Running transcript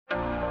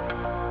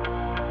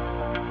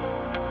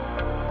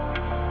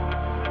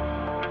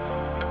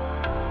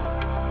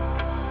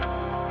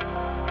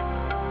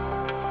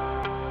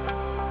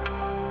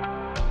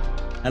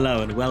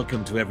Hello and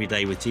welcome to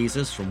Everyday with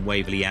Jesus from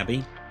Waverley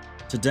Abbey.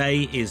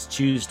 Today is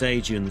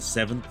Tuesday, June the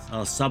 7th.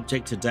 Our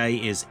subject today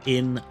is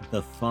In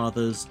the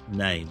Father's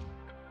Name.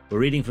 We're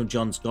reading from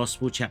John's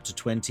Gospel, chapter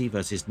 20,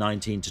 verses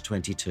 19 to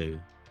 22.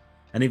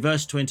 And in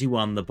verse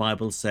 21, the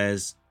Bible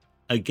says,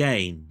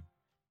 "Again,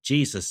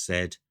 Jesus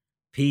said,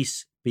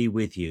 'Peace be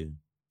with you.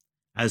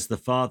 As the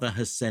Father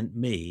has sent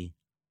me,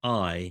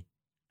 I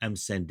am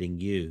sending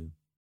you.'"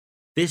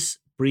 This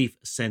brief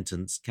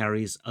sentence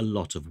carries a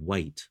lot of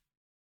weight.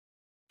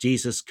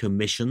 Jesus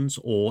commissions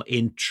or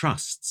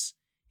entrusts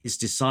his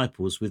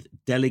disciples with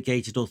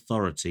delegated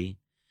authority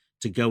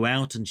to go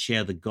out and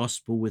share the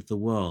gospel with the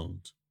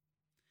world.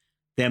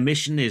 Their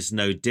mission is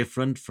no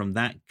different from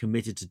that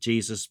committed to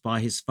Jesus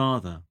by his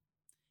Father.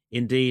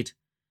 Indeed,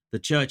 the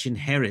church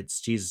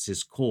inherits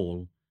Jesus'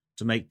 call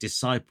to make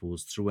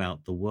disciples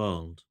throughout the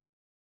world.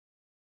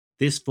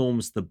 This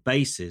forms the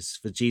basis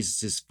for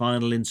Jesus'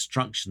 final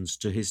instructions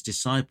to his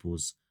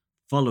disciples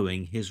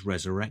following his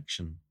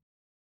resurrection.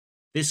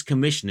 This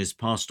commission is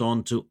passed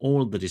on to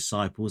all the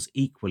disciples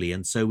equally,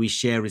 and so we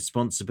share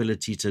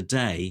responsibility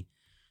today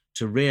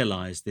to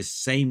realize this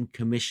same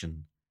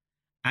commission,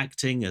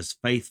 acting as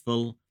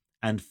faithful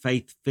and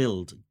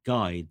faith-filled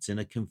guides in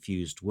a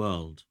confused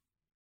world.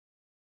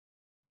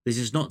 This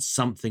is not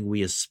something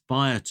we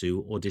aspire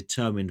to or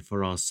determine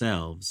for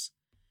ourselves.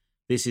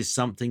 This is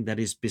something that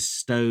is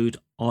bestowed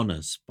on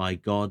us by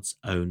God's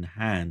own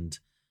hand,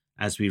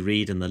 as we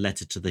read in the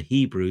letter to the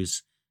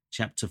Hebrews,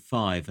 chapter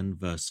 5 and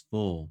verse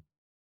 4.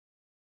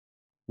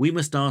 We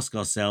must ask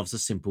ourselves a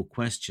simple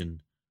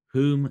question: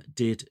 whom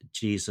did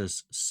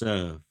Jesus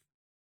serve?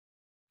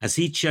 As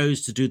he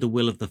chose to do the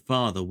will of the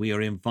Father, we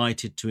are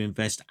invited to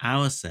invest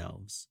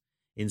ourselves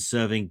in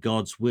serving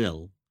God's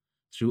will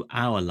through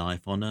our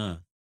life on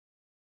earth.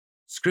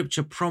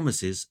 Scripture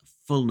promises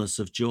fullness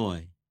of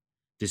joy,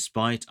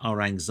 despite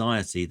our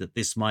anxiety that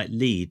this might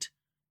lead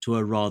to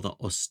a rather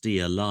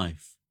austere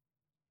life.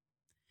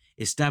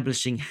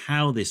 Establishing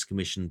how this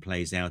commission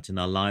plays out in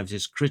our lives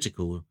is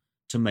critical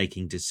to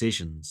making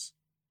decisions.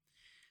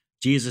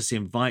 Jesus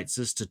invites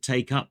us to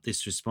take up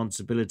this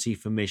responsibility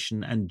for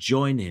mission and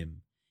join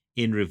him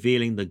in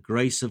revealing the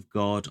grace of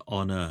God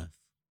on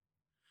earth.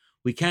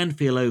 We can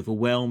feel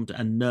overwhelmed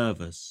and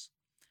nervous,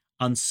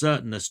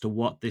 uncertain as to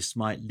what this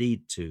might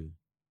lead to.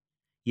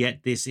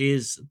 Yet this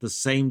is the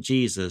same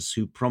Jesus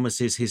who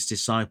promises his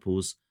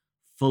disciples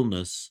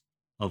fullness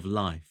of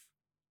life,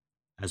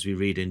 as we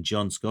read in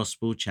John's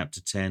Gospel,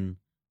 chapter 10,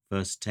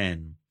 verse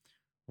 10,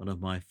 one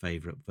of my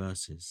favorite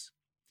verses.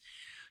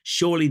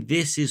 Surely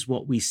this is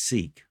what we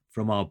seek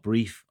from our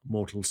brief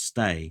mortal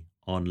stay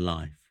on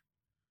life.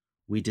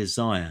 We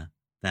desire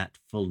that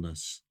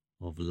fullness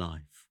of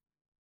life.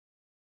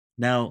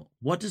 Now,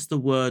 what does the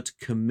word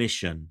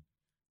commission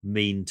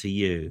mean to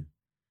you?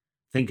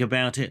 Think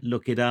about it,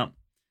 look it up.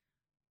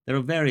 There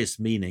are various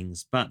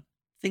meanings, but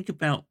think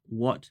about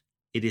what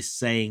it is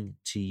saying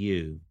to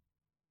you.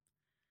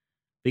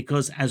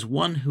 Because as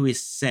one who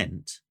is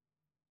sent,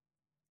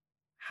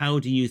 how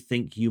do you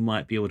think you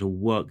might be able to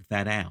work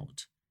that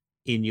out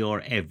in your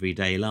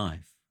everyday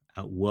life,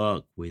 at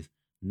work, with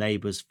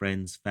neighbors,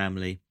 friends,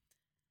 family,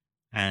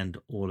 and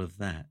all of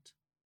that?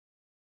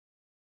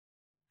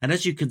 And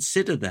as you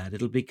consider that,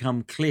 it'll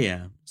become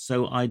clear.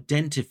 So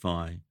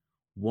identify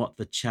what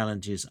the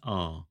challenges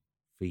are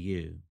for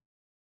you.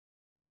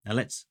 Now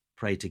let's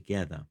pray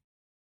together.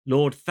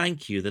 Lord,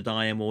 thank you that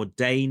I am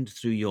ordained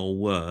through your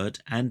word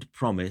and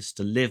promise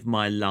to live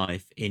my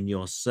life in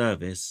your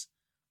service.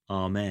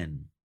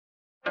 Amen.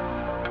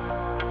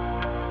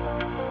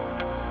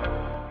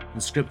 The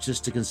scriptures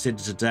to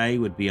consider today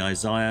would be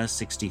Isaiah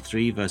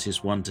 63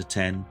 verses 1 to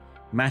 10,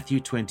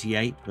 Matthew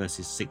 28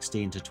 verses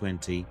 16 to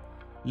 20,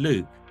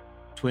 Luke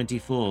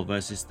 24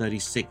 verses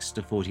 36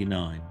 to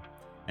 49,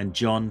 and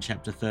John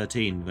chapter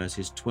 13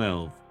 verses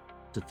 12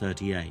 to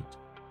 38.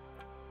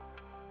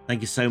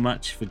 Thank you so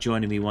much for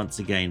joining me once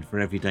again for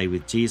Everyday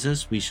with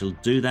Jesus. We shall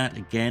do that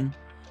again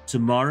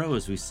tomorrow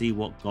as we see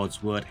what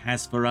God's word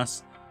has for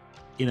us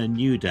in a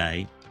new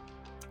day.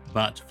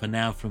 But for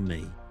now, from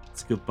me,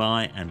 it's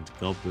goodbye and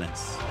God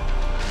bless.